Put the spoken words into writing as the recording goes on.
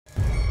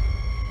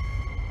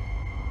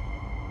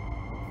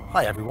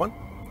Hi everyone,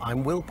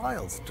 I'm Will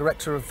Piles,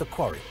 director of The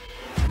Quarry.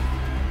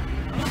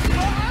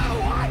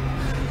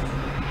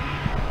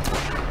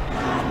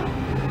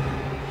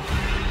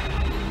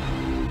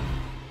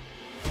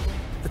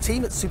 The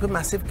team at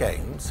Supermassive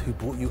Games, who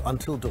brought you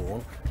Until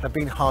Dawn, have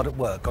been hard at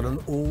work on an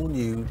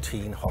all-new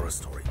teen horror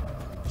story.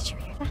 Did you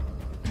hear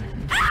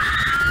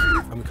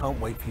that? And we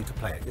can't wait for you to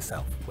play it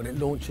yourself when it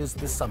launches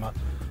this summer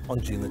on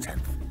June the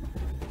 10th.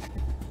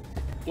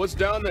 What's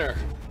down there?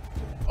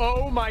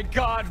 Oh my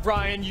God,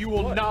 Ryan, you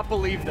will not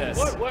believe this.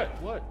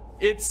 What?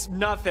 It's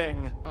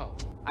nothing. Oh.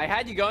 I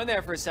had you going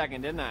there for a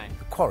second, didn't I?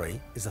 The Quarry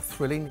is a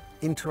thrilling,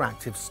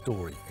 interactive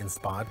story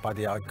inspired by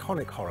the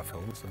iconic horror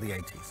films of the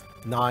 80s.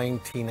 9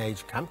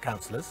 teenage camp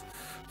counselors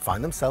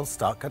find themselves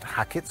stuck at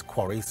Hackett's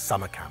Quarry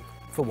summer camp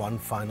for one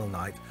final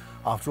night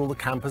after all the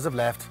campers have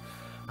left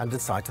and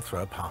decide to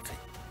throw a party.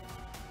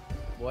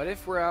 What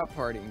if we're out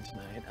partying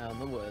tonight out in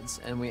the woods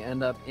and we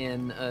end up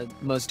in a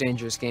most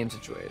dangerous game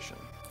situation?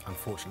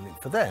 Unfortunately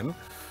for them,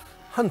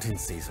 hunting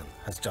season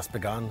has just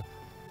begun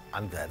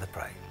and they're the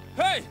prey.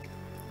 Hey!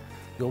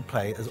 You'll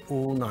play as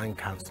all 9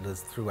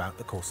 counselors throughout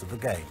the course of the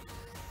game.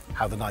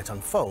 How the night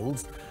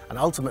unfolds and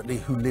ultimately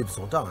who lives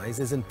or dies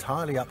is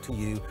entirely up to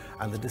you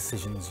and the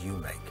decisions you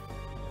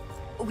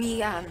make.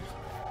 We,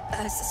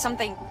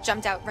 something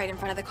jumped out right in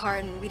front of the car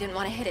and we didn't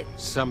want to hit it.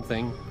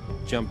 Something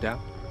jumped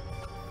out?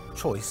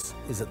 Choice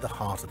is at the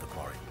heart of the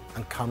Quarry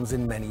and comes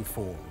in many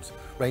forms,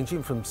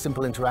 ranging from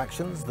simple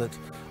interactions that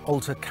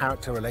alter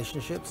character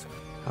relationships.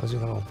 How's your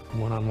little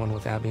one-on-one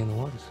with Abby in the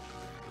woods?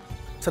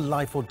 To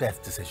life or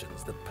death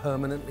decisions that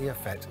permanently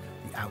affect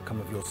the outcome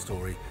of your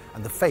story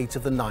and the fate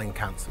of the 9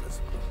 counselors.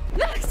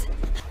 Max!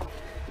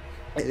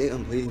 I think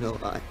I'm bleeding a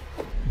lot.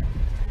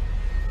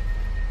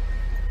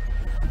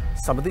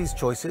 Some of these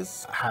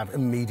choices have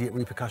immediate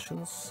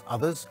repercussions.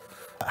 Others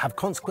have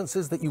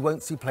consequences that you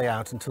won't see play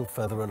out until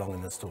further along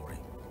in the story.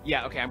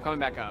 Yeah, okay, I'm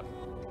coming back up.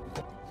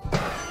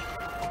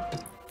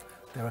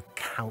 There are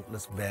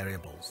countless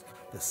variables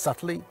that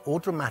subtly or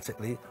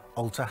dramatically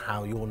alter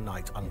how your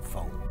night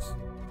unfolds.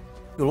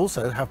 You'll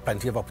also have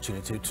plenty of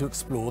opportunity to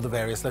explore the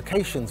various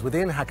locations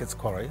within Hackett's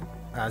Quarry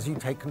as you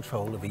take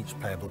control of each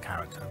playable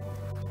character,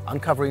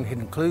 uncovering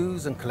hidden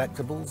clues and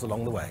collectibles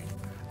along the way.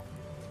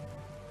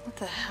 What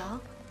the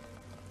hell?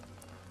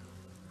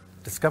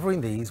 Discovering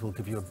these will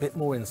give you a bit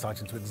more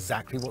insight into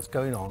exactly what's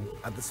going on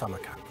at the summer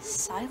camp.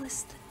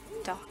 Silas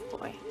the dog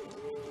boy.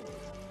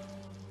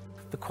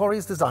 The Quarry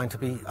is designed to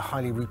be a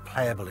highly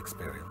replayable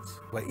experience,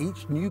 where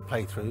each new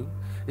playthrough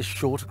is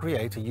sure to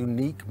create a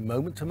unique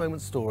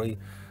moment-to-moment story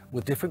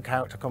with different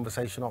character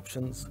conversation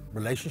options,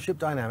 relationship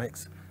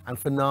dynamics, and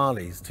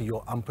finales to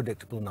your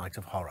unpredictable night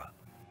of horror.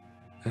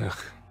 Ugh,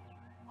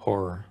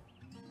 horror.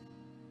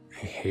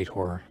 I hate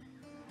horror.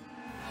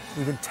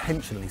 We've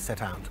intentionally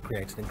set out to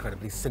create an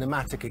incredibly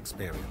cinematic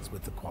experience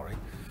with The Quarry,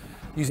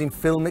 using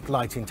filmic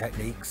lighting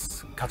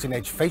techniques,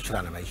 cutting-edge facial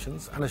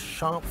animations, and a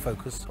sharp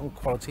focus on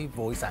quality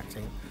voice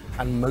acting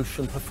and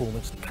motion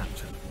performance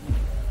capture.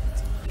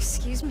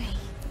 Excuse me.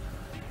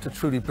 To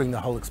truly bring the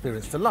whole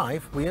experience to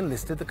life, we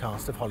enlisted the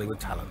cast of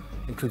Hollywood talent,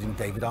 including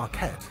David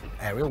Arquette,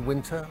 Ariel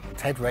Winter,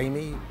 Ted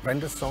Raimi,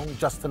 Brenda Song,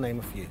 just to name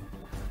a few.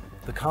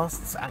 The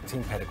cast's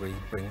acting pedigree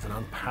brings an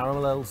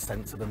unparalleled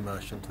sense of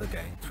immersion to the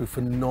game through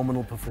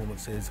phenomenal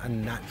performances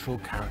and natural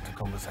character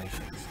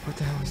conversations. What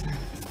the hell is that?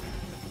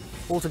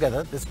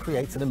 Altogether, this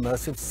creates an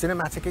immersive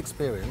cinematic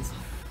experience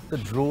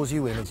that draws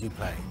you in as you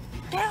play.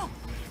 No!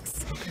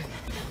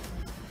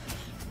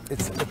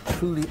 It's a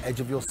truly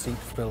edge-of-your-seat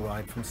thrill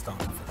ride from start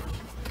to finish.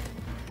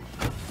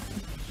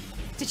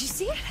 Did you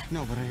see it?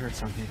 No, but I heard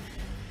something.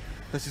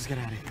 Let's just get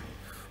out of here.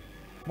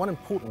 One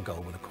important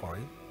goal with The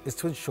Quarry is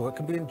to ensure it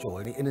can be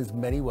enjoyed in as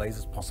many ways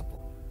as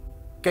possible.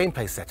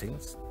 Gameplay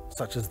settings,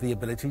 such as the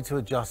ability to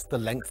adjust the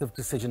length of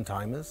decision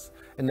timers,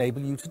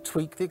 enable you to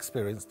tweak the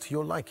experience to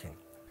your liking.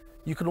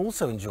 You can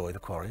also enjoy The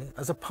Quarry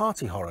as a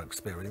party horror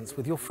experience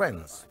with your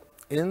friends.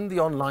 In the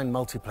online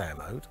multiplayer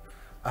mode,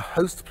 a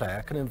host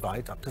player can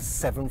invite up to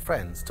 7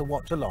 friends to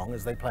watch along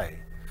as they play.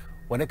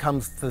 When it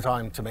comes to the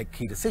time to make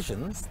key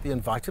decisions, the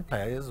invited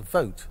players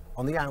vote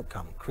on the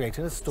outcome,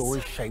 creating a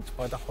story shaped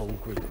by the whole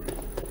group.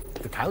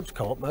 The couch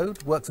co-op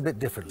mode works a bit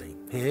differently.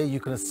 Here you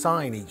can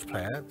assign each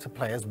player to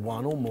play as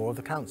one or more of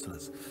the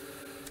counselors.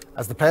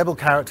 As the playable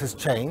characters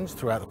change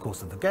throughout the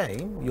course of the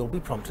game, you'll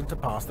be prompted to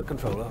pass the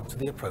controller to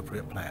the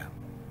appropriate player.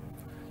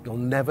 You'll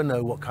never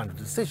know what kind of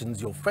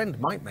decisions your friend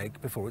might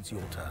make before it's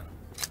your turn.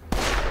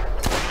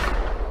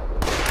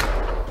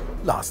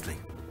 Lastly,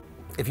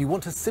 if you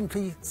want to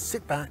simply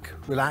sit back,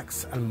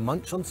 relax, and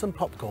munch on some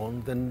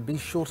popcorn, then be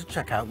sure to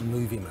check out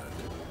Movie Mode.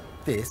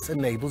 This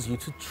enables you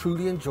to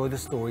truly enjoy the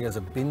story as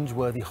a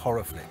binge-worthy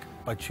horror flick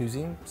by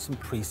choosing some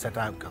preset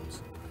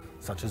outcomes,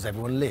 such as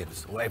everyone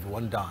lives or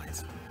everyone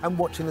dies, and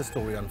watching the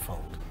story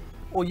unfold.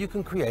 Or you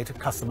can create a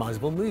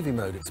customizable movie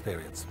mode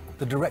experience.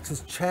 The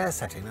director's chair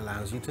setting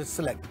allows you to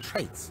select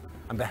traits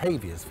and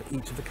behaviors for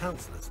each of the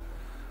counselors,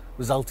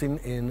 resulting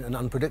in an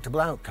unpredictable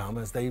outcome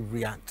as they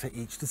react to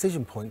each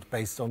decision point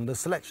based on the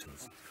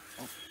selections.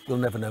 You'll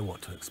never know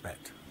what to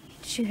expect.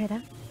 Did you hear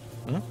that?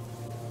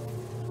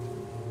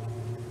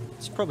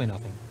 It's probably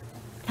nothing.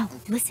 No,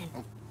 listen.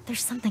 There's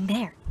something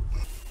there.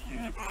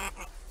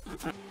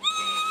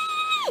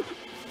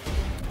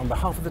 On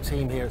behalf of the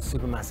team here at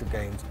Supermassive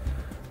Games,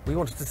 we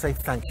wanted to say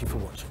thank you for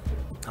watching,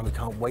 and we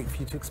can't wait for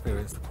you to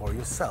experience the Quarry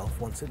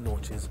yourself once it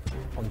launches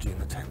on June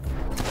the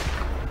 10th.